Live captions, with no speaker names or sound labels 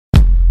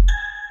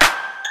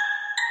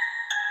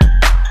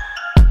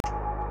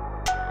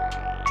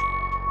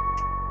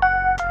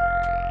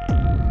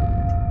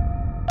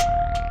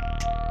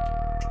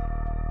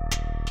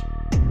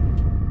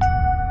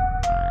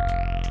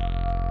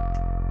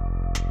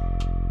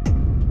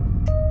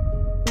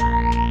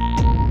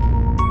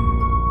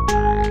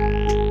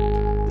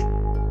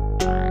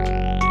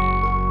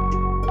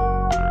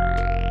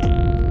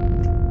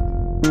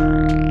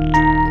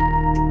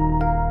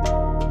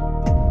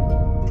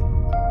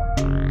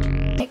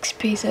next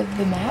piece of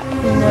the map?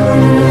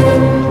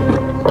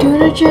 No. Do you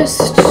wanna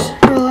just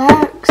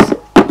relax?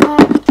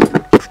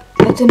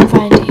 I didn't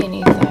find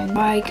anything.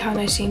 Why can't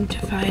I seem to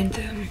find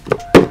them?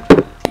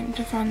 I seem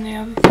to find the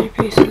other 3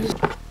 pieces.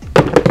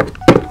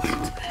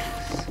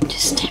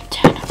 Just step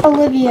down.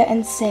 Olivia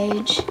and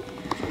Sage,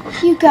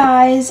 you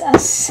guys are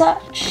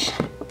such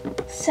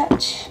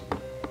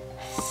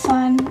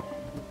fun.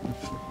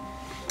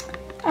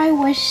 I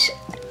wish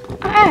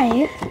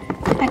I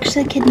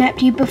actually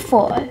kidnapped you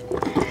before.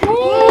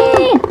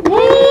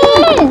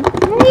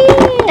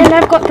 And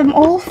I've got them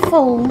all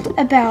fooled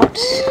about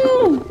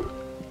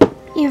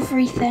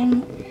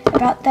everything.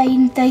 About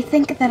they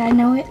think that I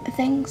know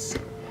things,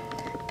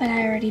 but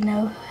I already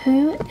know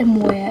who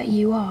and where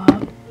you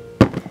are.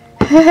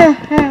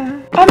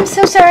 I'm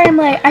so sorry I'm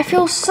late. I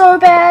feel so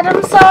bad.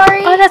 I'm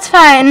sorry. Oh, that's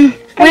fine.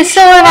 We're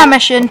still on our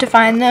mission to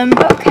find them.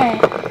 Okay.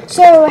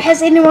 So,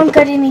 has anyone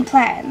got any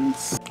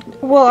plans?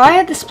 Well, I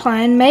had this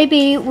plan.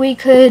 Maybe we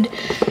could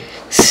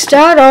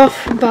start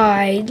off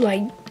by,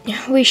 like,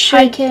 we should...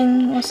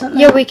 Hiking or something?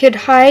 Yeah, we could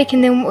hike,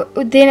 and then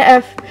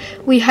if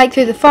we hike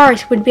through the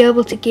forest, we'll be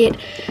able to get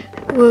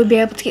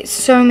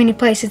so many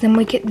places, and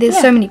there's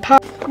so many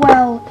parks.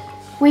 Well,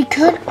 we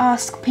could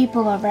ask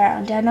people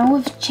around. I know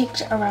we've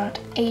checked around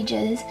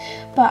ages,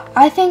 but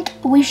I think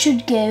we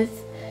should give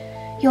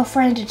your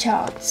friend a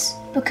chance,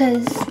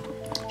 because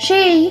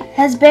she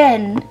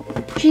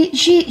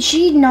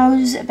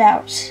knows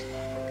about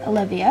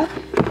Olivia.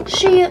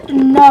 She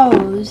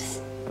knows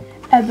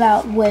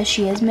about where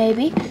she is,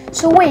 maybe,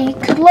 so we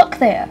could look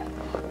there.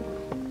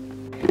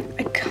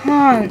 I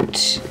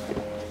can't.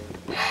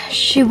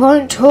 She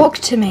won't talk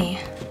to me.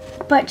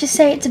 But just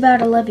say it's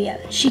about Olivia.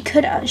 She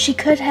could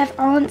have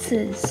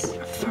answers.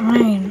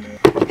 Fine.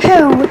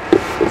 Who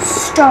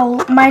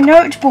stole my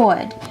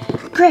noteboard?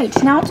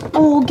 Great, now it's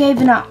all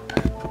given up.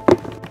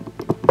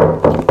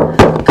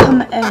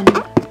 Come in.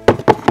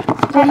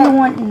 What do you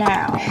want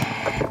now?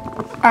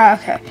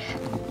 Okay.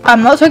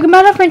 I'm not talking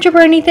about our friendship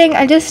or anything.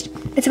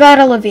 It's about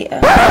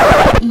Olivia.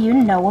 You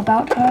know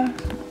about her?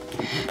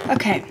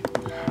 Okay.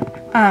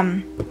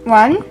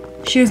 One,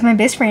 she was my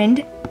best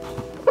friend.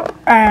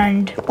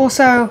 And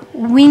also,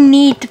 we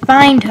need to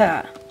find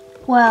her.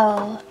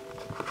 Well,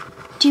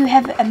 do you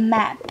have a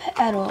map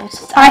at all?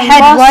 I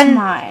had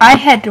mine. I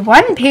had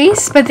one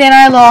piece, but then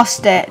I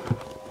lost it.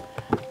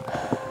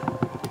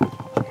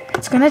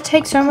 It's gonna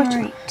take so much.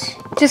 Great.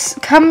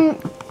 Just come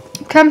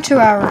to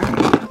our room.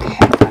 Okay.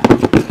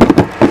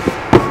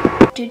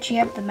 Did she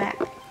have the map?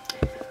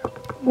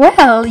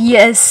 Well,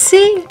 yes,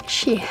 see,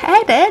 she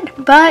had it,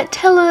 but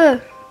tell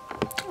her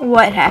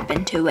what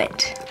happened to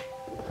it.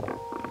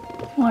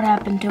 What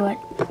happened to it?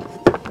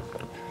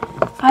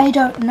 I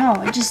don't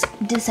know. It just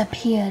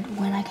disappeared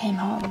when I came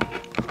home.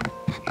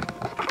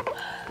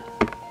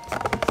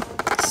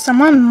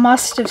 Someone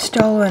must have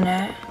stolen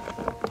it.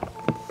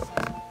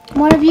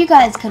 One of you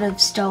guys could have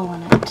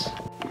stolen it.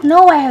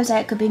 No way, Jose,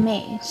 it could be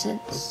me,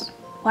 since...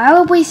 Why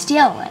would we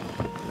steal it?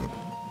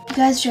 You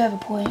guys do have a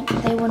point.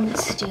 They wouldn't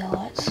steal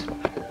it.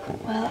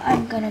 Well,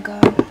 I'm gonna go.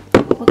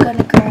 We're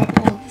gonna grab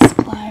all the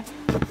supply.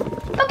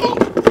 Okay.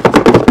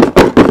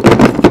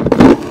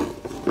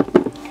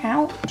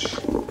 Ouch.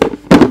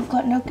 You've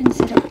got no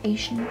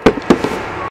consideration.